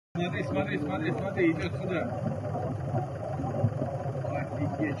Смотри, смотри, смотри, смотри, идет сюда.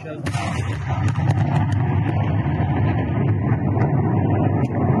 Офигеть, сейчас.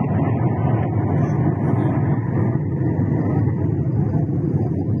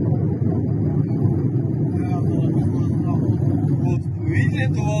 Вот, видели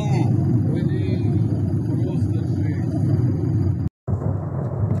эту волну? Блин, просто жесть.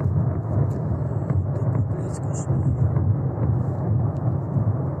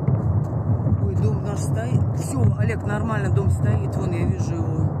 Ой, дом наш стоит. Все, Олег, нормально, дом стоит. Вон, я вижу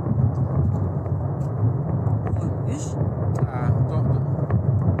его. Вон, видишь? А,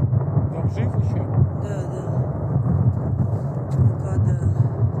 дом жив еще? Да, да. Пока, да.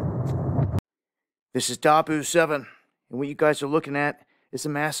 This is Dabu 7, and what you guys are looking at is a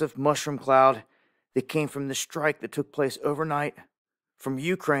massive mushroom cloud that came from the strike that took place overnight from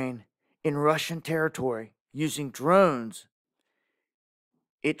Ukraine in Russian territory using drones.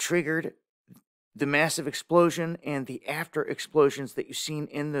 It triggered the massive explosion and the after explosions that you've seen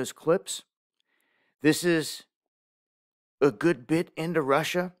in those clips. This is a good bit into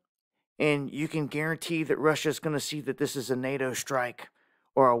Russia, and you can guarantee that Russia is going to see that this is a NATO strike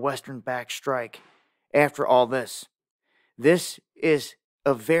or a Western-backed strike after all this. This is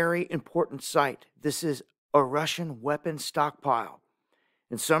a very important site. This is a Russian weapon stockpile.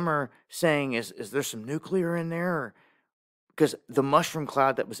 And some are saying, is there some nuclear in there? Because the mushroom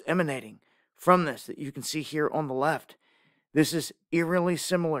cloud that was emanating from this that you can see here on the left, this is eerily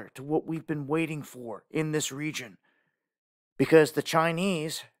similar to what we've been waiting for in this region. Because the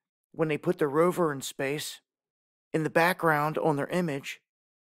Chinese, when they put their rover in space, in the background on their image,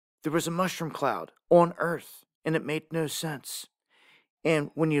 there was a mushroom cloud on Earth, and it made no sense.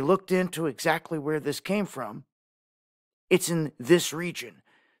 And when you looked into exactly where this came from, it's in this region,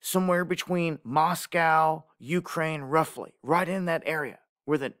 somewhere between Moscow, Ukraine, roughly, right in that area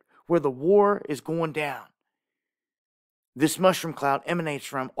where the war is going down. This mushroom cloud emanates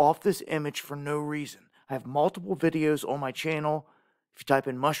from off this image for no reason. I have multiple videos on my channel. If you type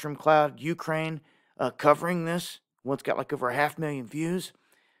in mushroom cloud, Ukraine, covering this, one's got like over 500,000 views.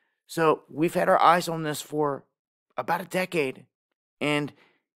 So we've had our eyes on this for about a decade, and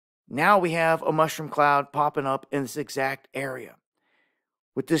now we have a mushroom cloud popping up in this exact area.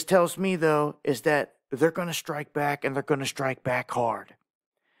 What this tells me, though, is that they're going to strike back, and they're going to strike back hard.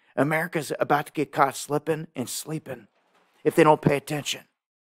 America's about to get caught slipping and sleeping if they don't pay attention.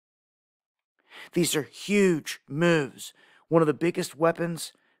 These are huge moves. One of the biggest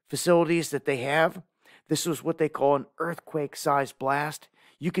weapons facilities that they have, this was what they call an earthquake-sized blast.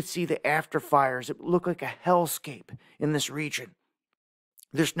 You could see the after fires. It looked like a hellscape in this region.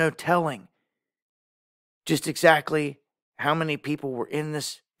 There's no telling just exactly how many people were in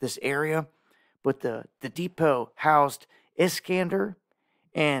this area, but the depot housed Iskander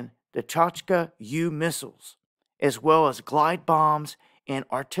and the Tochka U missiles, as well as glide bombs and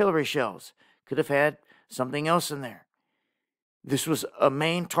artillery shells. Could have had something else in there. This was a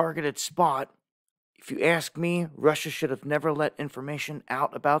main targeted spot. If you ask me, Russia should have never let information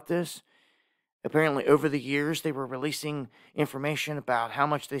out about this. Apparently, over the years, they were releasing information about how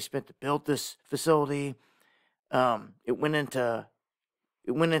much they spent to build this facility. It went into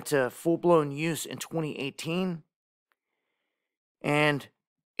full-blown use in 2018, and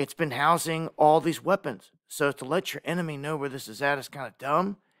it's been housing all these weapons. So to let your enemy know where this is at is kind of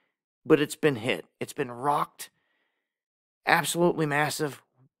dumb, but it's been hit. It's been rocked. Absolutely massive.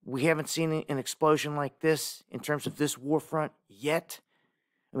 We haven't seen an explosion like this in terms of this war front yet.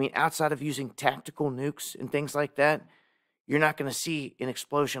 I mean, outside of using tactical nukes and things like that, you're not going to see an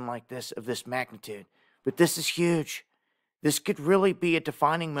explosion like this of this magnitude. But this is huge. This could really be a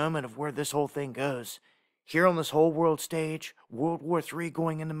defining moment of where this whole thing goes. Here on this whole world stage, World War III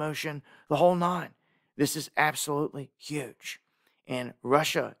going into motion, the whole nine. This is absolutely huge. And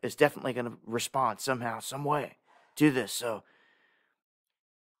Russia is definitely going to respond somehow, some way to this. So,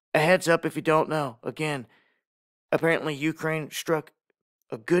 a heads up if you don't know. Again, apparently Ukraine struck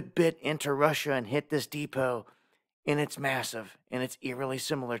a good bit into Russia and hit this depot, and it's massive, and it's eerily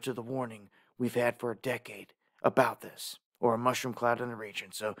similar to the warning we've had for a decade about this, or a mushroom cloud in the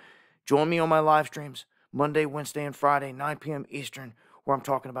region. So join me on my live streams Monday, Wednesday, and Friday, 9 p.m. Eastern, where I'm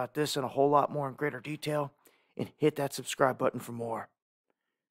talking about this and a whole lot more in greater detail, and hit that subscribe button for more.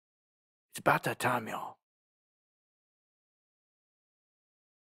 It's about that time, y'all.